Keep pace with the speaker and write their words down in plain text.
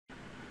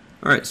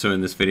Alright, so in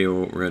this video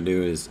what we're going to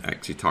do is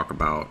actually talk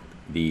about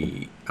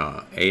the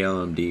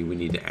ALMD we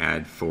need to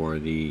add for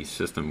the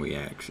system we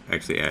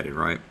actually added,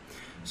 right?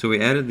 So we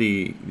added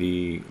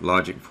the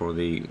logic for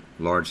the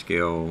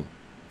large-scale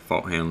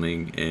fault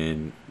handling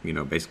and,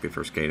 basically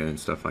for SCADA and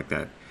stuff like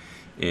that.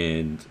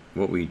 And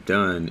what we've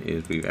done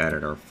is we've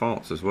added our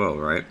faults as well,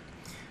 right?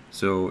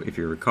 So if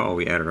you recall,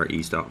 we added our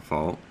e-stop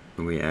fault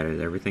and we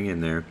added everything in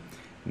there.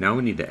 Now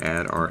we need to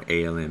add our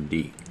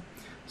ALMD.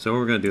 So what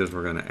we're going to do is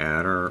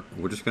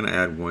we're just going to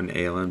add one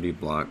ALMD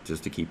block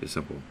just to keep it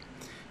simple.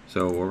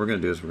 So what we're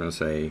going to do is we're going to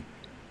say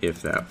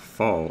if that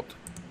fault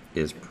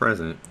is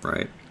present,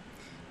 right?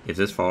 If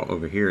this fault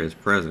over here is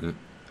present,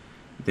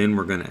 then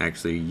we're going to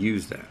actually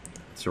use that.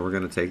 So we're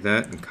going to take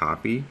that and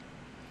copy,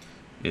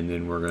 and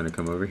then we're going to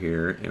come over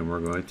here and we're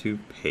going to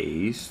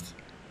paste,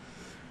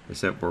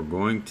 except we're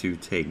going to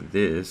take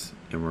this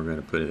and we're going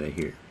to put it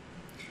here.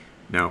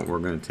 Now we're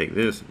going to take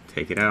this,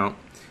 take it out,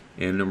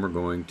 and then we're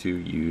going to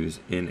use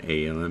an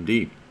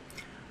ALMD.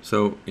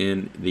 So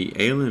in the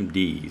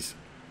ALMDs,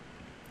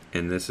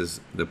 and this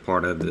is the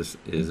part of this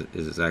is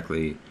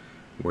exactly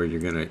where you're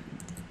going to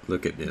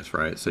look at this,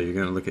 right? So you're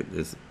going to look at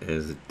this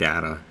as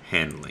data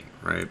handling,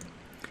 right?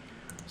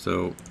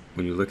 So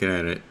when you're looking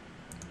at it,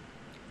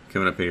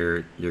 coming up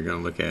here, you're going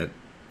to look at,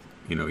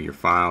 your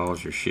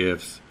files, your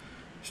shifts,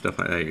 stuff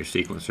like that, your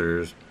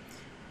sequencers,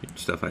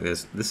 stuff like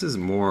this. This is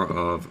more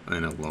of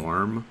an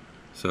alarm,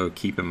 so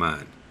keep in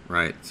mind,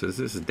 right? So this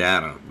is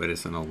data, but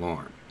it's an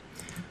alarm.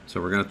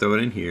 So we're going to throw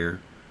it in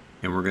here,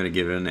 and we're going to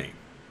give it a name,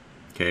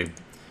 okay?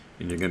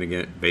 And you're going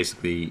to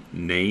basically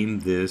name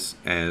this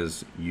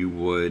as you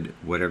would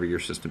whatever your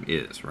system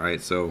is,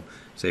 right? So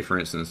say for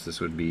instance this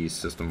would be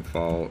system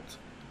fault,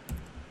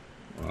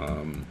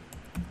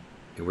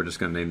 and we're just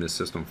going to name this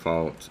system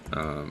fault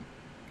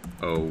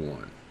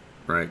 01,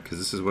 right? Because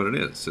this is what it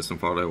is, system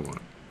fault 01.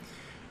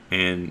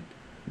 And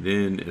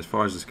then as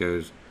far as this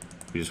goes,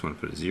 we just want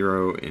to put a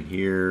 0 in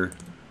here.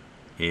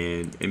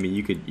 And I mean,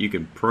 you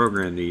can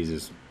program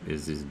these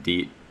as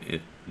deep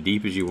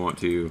as you want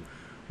to.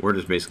 We're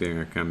just basically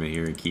going to come in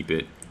here and keep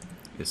it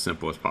as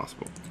simple as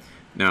possible.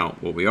 Now,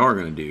 what we are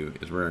going to do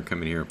is we're going to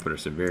come in here and put our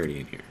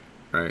severity in here,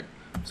 right?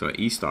 So an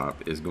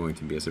e-stop is going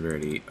to be a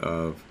severity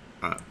of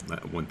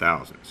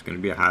 1000. It's going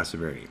to be a high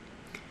severity.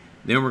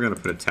 Then we're going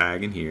to put a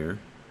tag in here.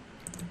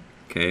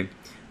 Okay,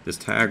 this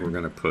tag we're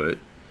going to put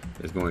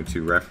is going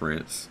to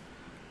reference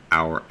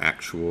our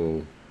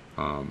actual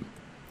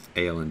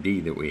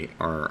ALMD that we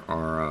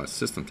our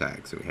system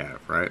tags that we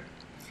have, right?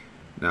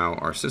 Now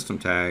our system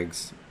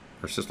tags,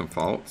 our system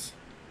faults,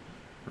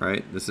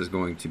 right? This is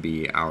going to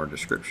be our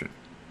description.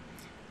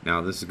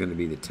 Now this is going to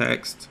be the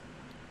text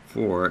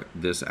for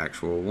this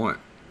actual one,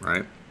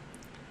 right?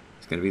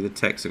 It's going to be the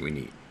text that we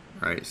need,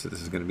 right? So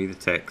this is going to be the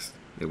text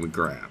that we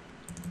grab.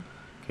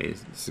 Okay,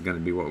 this is going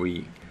to be what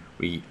we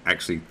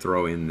actually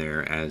throw in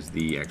there as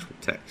the actual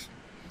text.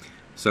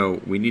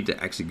 So we need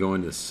to actually go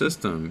into the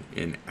system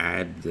and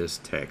add this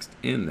text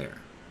in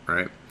there,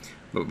 right?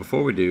 But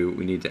before we do,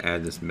 we need to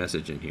add this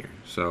message in here.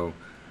 So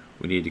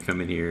we need to come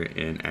in here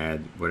and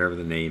add whatever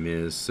the name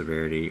is,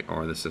 severity,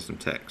 or the system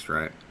text,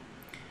 right?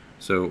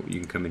 So you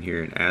can come in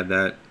here and add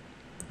that,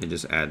 and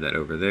just add that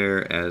over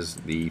there as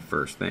the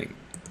first thing,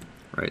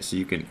 right?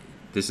 So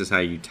this is how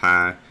you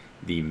tie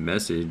the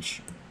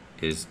message,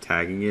 is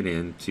tagging it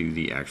into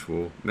the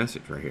actual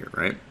message right here,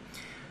 right?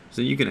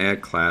 So you can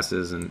add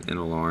classes and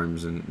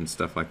alarms and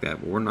stuff like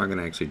that, but we're not going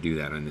to actually do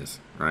that on this,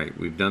 right?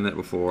 We've done that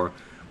before.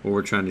 What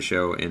we're trying to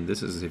show, and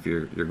this is if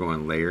you're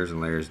going layers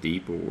and layers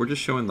deep, but we're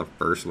just showing the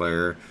first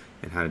layer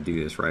and how to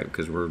do this, right?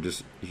 Because we're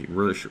just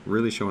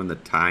really showing the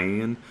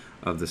tie-in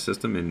of the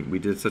system, and we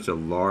did such a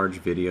large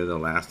video the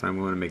last time.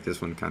 We want to make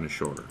this one kind of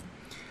shorter.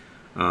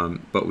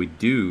 But we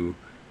do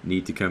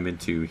need to come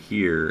into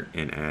here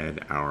and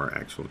add our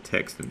actual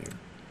text in there,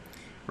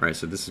 right?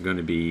 So this is going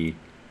to be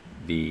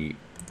the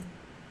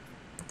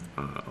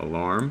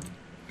alarm.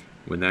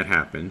 When that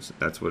happens,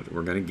 that's what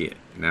we're going to get.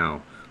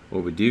 Now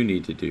what we do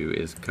need to do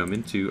is come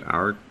into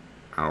our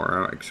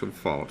actual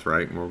fault,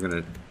 right? And we're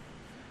going to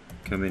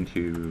come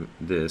into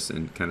this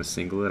and kind of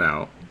single it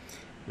out,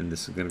 and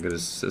this is going to go to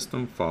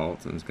system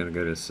fault, and it's going to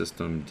go to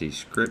system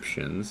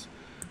descriptions,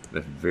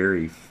 the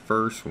very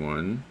first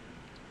one,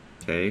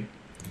 okay?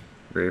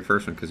 Very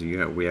first one, because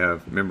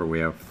remember we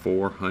have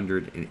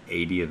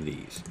 480 of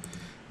these.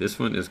 This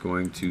one is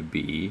going to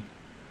be,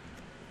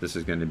 this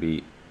is going to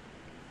be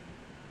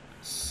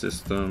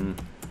system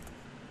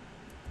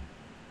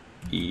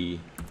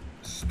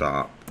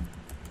e-stop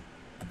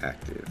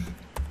active.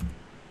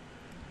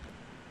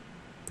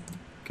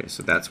 Okay,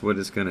 so that's what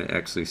it's going to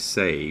actually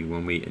say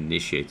when we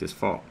initiate this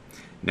fault.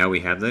 Now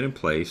we have that in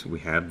place. We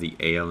have the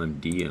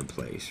ALMD in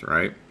place,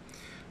 right?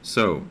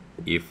 So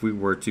if we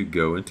were to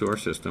go into our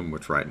system,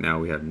 which right now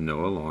we have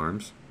no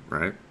alarms,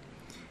 right,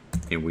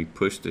 and we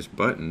push this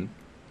button,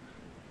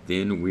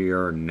 then we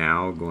are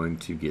now going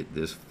to get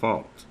this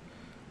fault,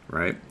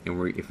 right?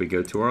 And if we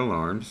go to our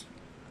alarms,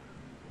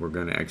 we're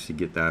going to actually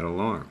get that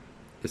alarm.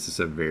 It's a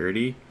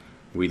severity.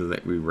 We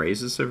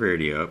raise the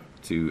severity up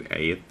to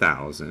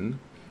 1,000,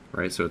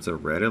 right? So it's a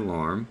red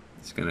alarm.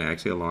 It's going to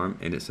actually alarm,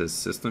 and it says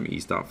system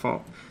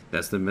e-stop-fault.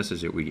 That's the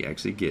message that we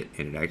actually get,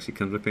 and it actually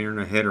comes up here in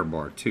a header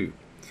bar too.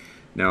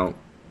 Now,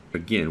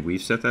 again,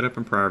 we've set that up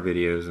in prior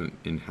videos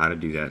and how to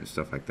do that and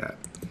stuff like that.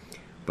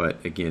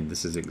 But again,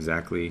 this is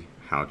exactly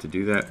how to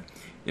do that.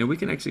 And we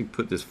can actually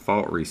put this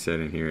fault reset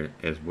in here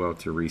as well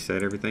to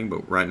reset everything,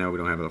 but right now we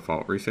don't have a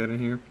fault reset in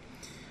here.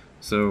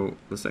 So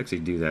let's actually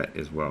do that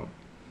as well.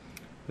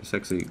 Let's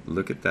actually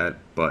look at that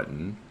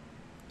button.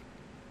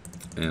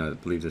 And I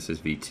believe this is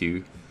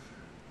V2.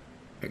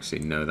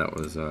 Actually, no, that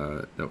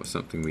was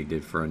something we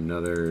did for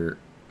another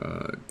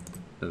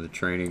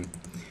training.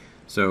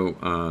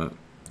 So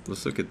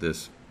let's look at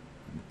this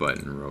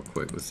button real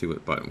quick. Let's see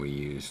what button we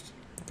used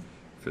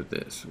for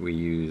this. We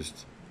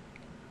used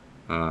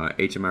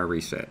HMI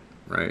Reset,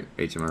 right?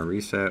 HMI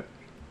Reset.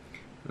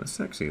 Let's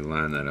actually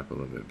line that up a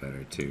little bit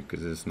better too,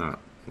 because it's not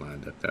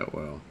lined up that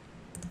well.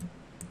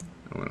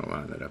 I want to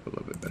line that up a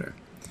little bit better.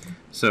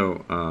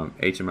 So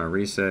HMI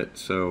Reset.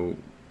 So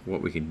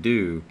what we can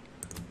do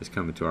is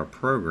come into our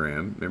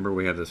program. Remember,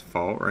 we have this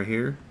fault right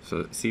here.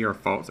 So see, our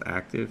fault's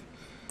active.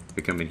 If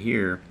we come in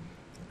here,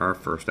 our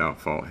first out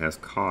fault has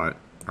caught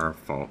our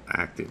fault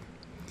active,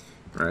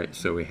 right?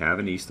 So we have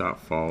an e-stop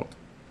fault.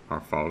 Our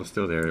fault is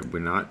still there. We're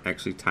not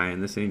actually tying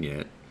this in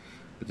yet.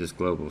 But this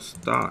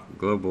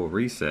global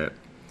reset,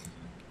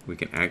 we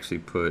can actually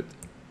put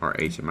our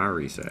HMI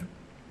reset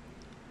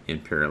in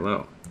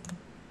parallel,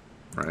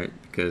 right?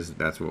 Because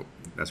that's what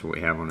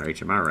we have on our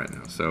HMI right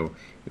now. So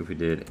if we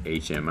did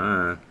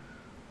HMI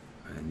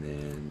and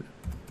then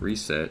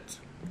reset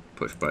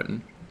push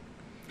button,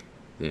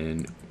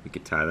 then we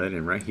could tie that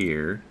in right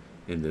here,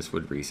 and this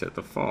would reset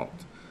the fault.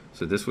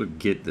 So this would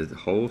get the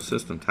whole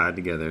system tied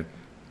together,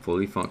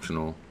 fully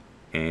functional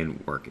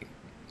and working.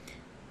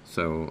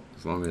 So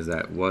as long as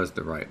that was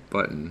the right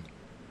button,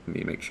 let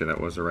me make sure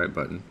that was the right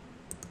button.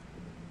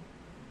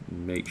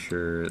 Make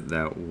sure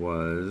that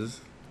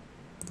was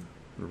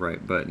the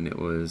right button. It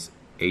was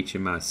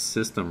HMI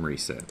system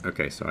reset.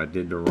 Okay, so I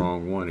did the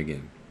wrong one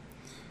again.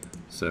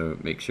 So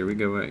make sure we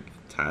go back,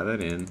 tie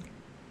that in,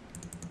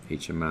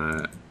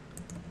 HMI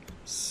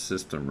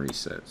system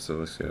reset. So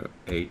let's go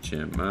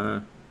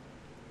HMI,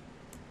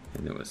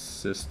 and it was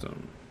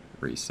system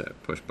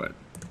reset push button.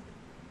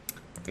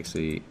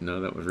 Actually,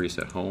 no, that was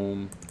reset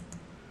home,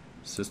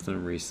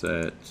 system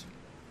reset,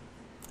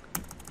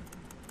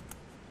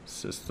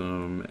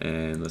 system,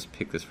 and let's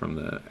pick this from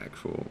the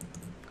actual.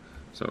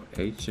 So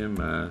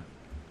HMI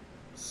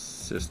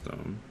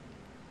system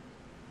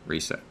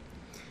reset.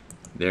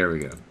 There we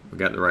go. We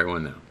got the right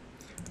one now.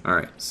 All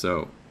right,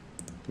 so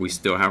we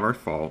still have our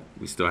fault.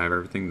 We still have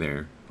everything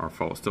there. Our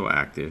fault's still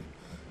active.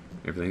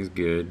 Everything's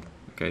good.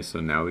 Okay, so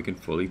now we can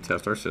fully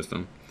test our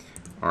system.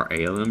 Our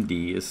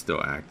ALMD is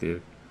still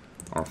active.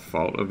 Our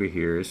fault over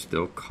here is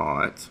still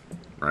caught,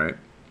 right?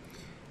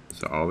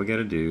 So all we got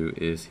to do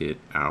is hit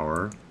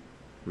our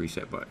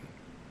reset button.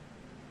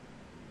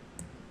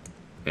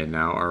 And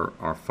now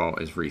our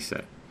fault is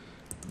reset.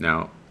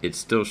 Now, it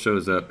still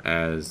shows up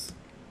as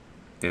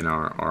in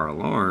our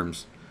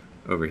alarms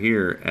over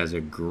here as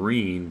a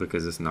green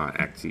because it's not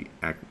actually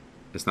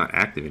it's not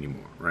active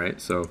anymore,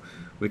 right? So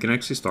we can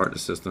actually start the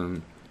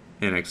system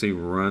and actually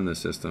run the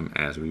system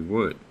as we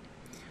would.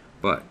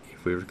 But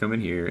if we were to come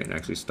in here and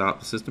actually stop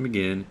the system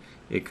again,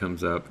 it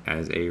comes up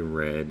as a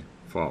red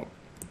fault,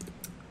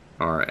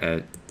 or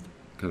it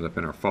comes up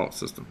in our fault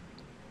system,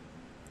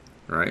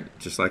 right?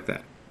 Just like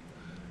that.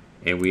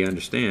 And we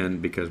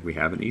understand because we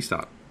have an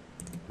e-stop,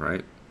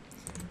 right?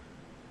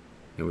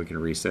 And we can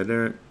reset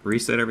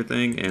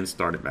everything and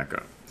start it back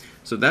up.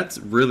 So that's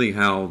really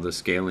how the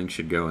scaling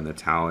should go, and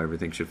that's how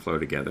everything should flow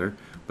together.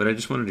 But I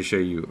just wanted to show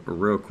you a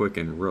real quick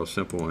and real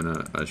simple in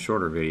a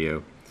shorter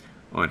video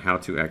on how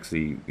to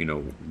actually,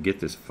 get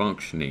this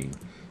functioning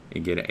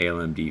and get an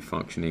ALMD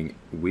functioning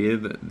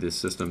with this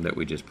system that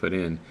we just put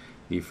in,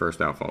 the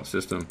first out fault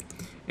system,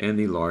 and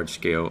the large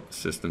scale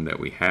system that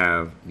we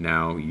have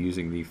now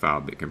using the file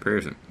bit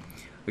comparison.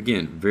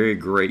 Again, very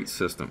great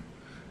system.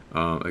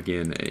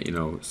 Again,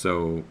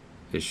 so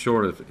it's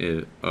short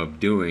of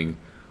doing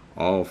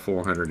all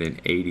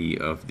 480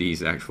 of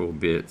these actual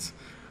bits,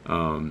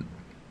 and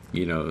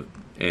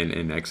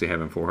actually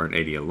having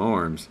 480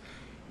 alarms.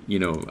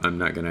 I'm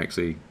not going to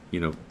actually,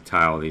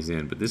 tie all these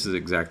in, but this is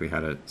exactly how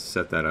to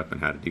set that up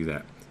and how to do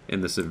that.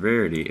 And the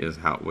severity is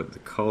what the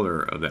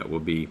color of that will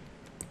be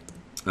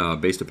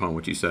based upon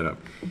what you set up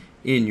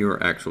in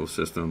your actual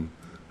system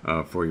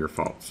for your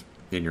faults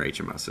in your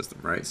HMI system,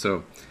 right?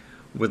 So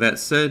with that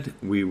said,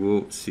 we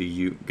will see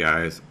you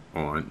guys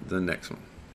on the next one.